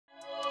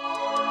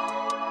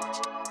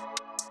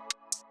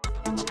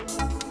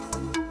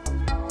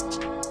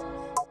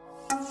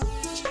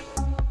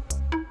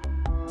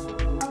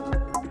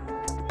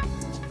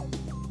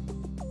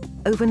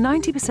Over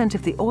 90%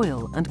 of the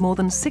oil and more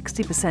than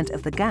 60%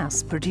 of the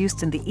gas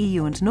produced in the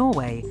EU and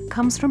Norway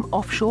comes from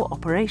offshore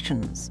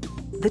operations.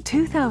 The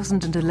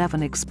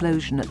 2011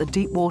 explosion at the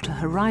Deepwater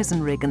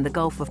Horizon rig in the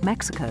Gulf of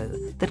Mexico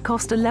that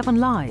cost 11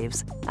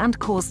 lives and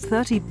caused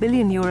 €30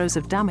 billion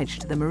of damage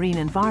to the marine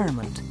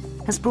environment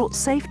has brought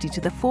safety to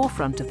the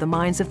forefront of the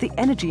minds of the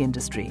energy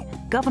industry,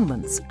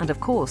 governments and, of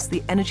course,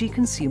 the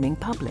energy-consuming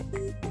public.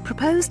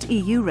 Proposed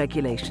EU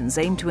regulations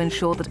aim to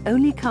ensure that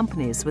only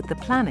companies with the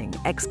planning,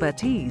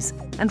 expertise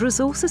and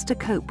resources to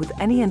cope with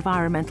any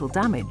environmental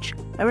damage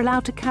are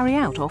allowed to carry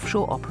out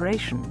offshore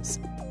operations,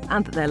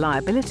 and that their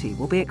liability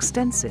will be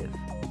extensive.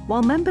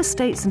 While member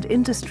states and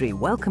industry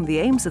welcome the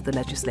aims of the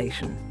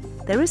legislation,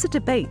 there is a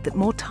debate that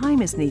more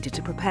time is needed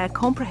to prepare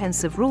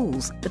comprehensive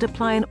rules that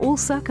apply in all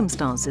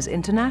circumstances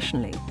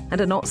internationally and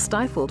are not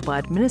stifled by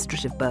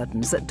administrative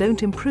burdens that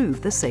don't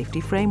improve the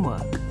safety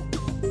framework.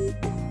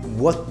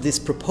 What this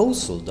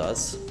proposal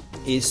does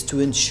is to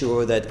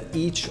ensure that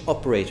each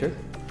operator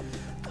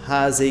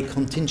has a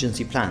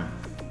contingency plan.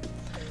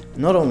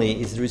 Not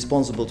only is it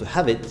responsible to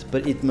have it,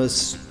 but it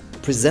must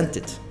present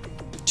it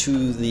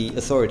to the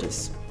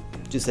authorities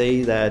to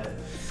say that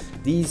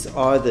these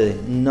are the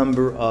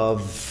number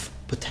of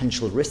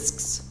potential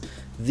risks.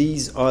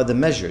 These are the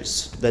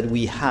measures that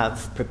we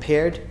have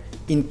prepared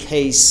in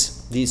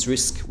case these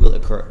risks will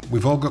occur.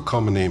 We've all got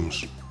common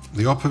aims.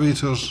 The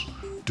operators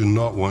do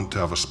not want to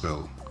have a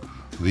spill.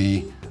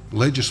 The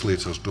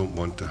legislators don't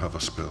want to have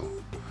a spill.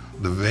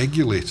 The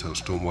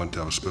regulators don't want to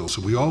have a spill.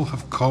 So we all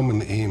have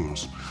common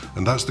aims,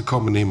 and that's the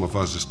common aim of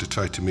us, is to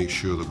try to make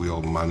sure that we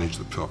all manage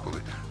it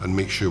properly and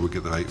make sure we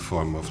get the right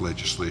form of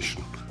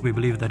legislation. We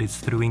believe that it's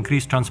through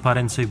increased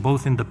transparency,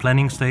 both in the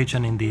planning stage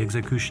and in the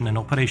execution and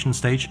operation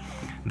stage,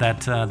 that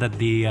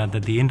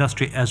the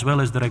industry as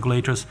well as the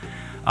regulators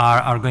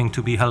are going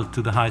to be held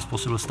to the highest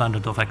possible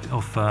standard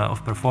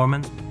of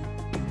performance.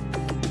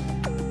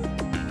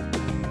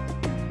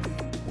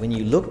 When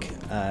you look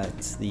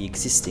at the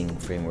existing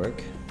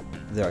framework,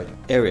 there are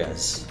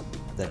areas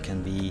that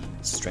can be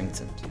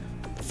strengthened.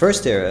 The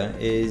first area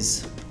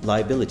is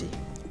liability.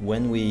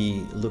 When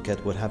we look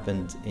at what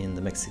happened in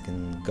the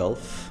Mexican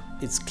Gulf,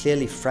 it's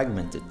clearly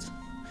fragmented.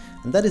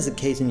 And that is the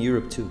case in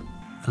Europe too.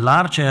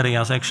 Large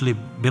areas actually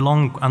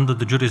belong under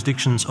the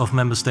jurisdictions of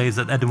member states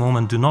that at the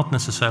moment do not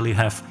necessarily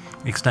have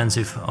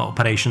extensive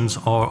operations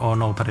or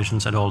no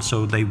operations at all.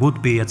 So they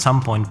would be at some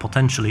point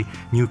potentially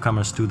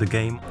newcomers to the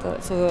game.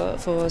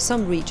 For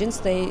some regions,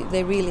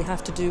 they really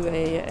have to do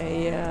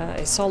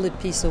a solid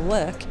piece of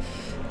work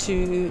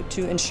to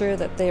ensure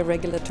that their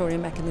regulatory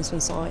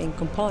mechanisms are in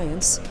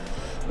compliance,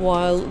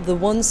 while the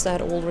ones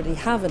that already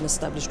have an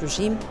established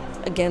regime,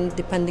 again,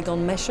 depending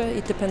on measure,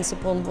 it depends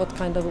upon what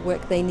kind of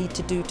work they need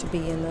to do to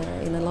be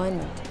in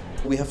alignment.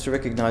 We have to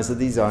recognize that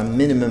these are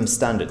minimum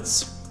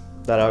standards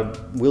that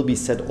will be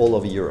set all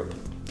over Europe,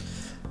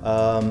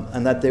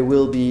 and that there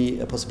will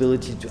be a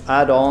possibility to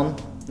add on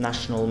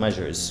national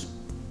measures,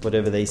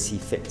 whatever they see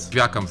fit.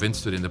 We are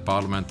convinced within the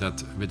Parliament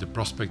that with the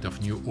prospect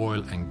of new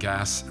oil and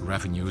gas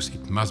revenues,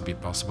 it must be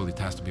possible, it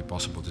has to be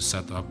possible to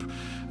set up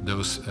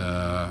those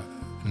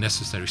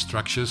necessary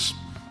structures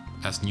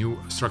as new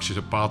structures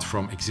apart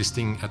from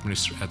existing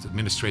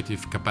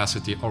administrative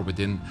capacity or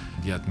within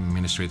the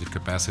administrative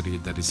capacity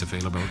that is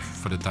available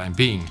for the time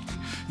being.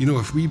 You know,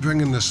 if we bring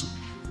in this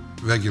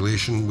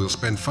regulation, we'll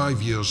spend 5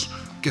 years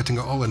getting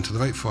it all into the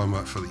right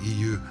format for the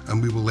EU,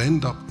 and we will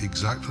end up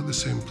exactly the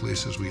same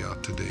place as we are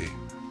today,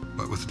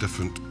 but with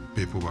different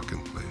paperwork in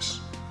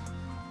place.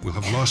 We'll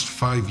have lost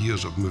 5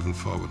 years of moving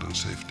forward on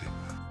safety.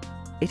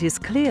 It is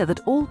clear that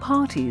all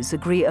parties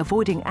agree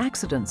avoiding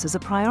accidents is a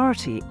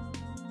priority,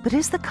 but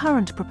is the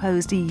current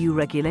proposed EU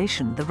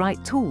regulation the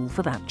right tool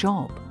for that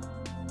job?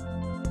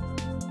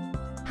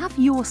 Have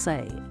your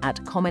say at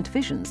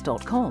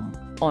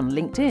commentvisions.com, on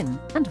LinkedIn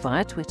and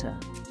via Twitter.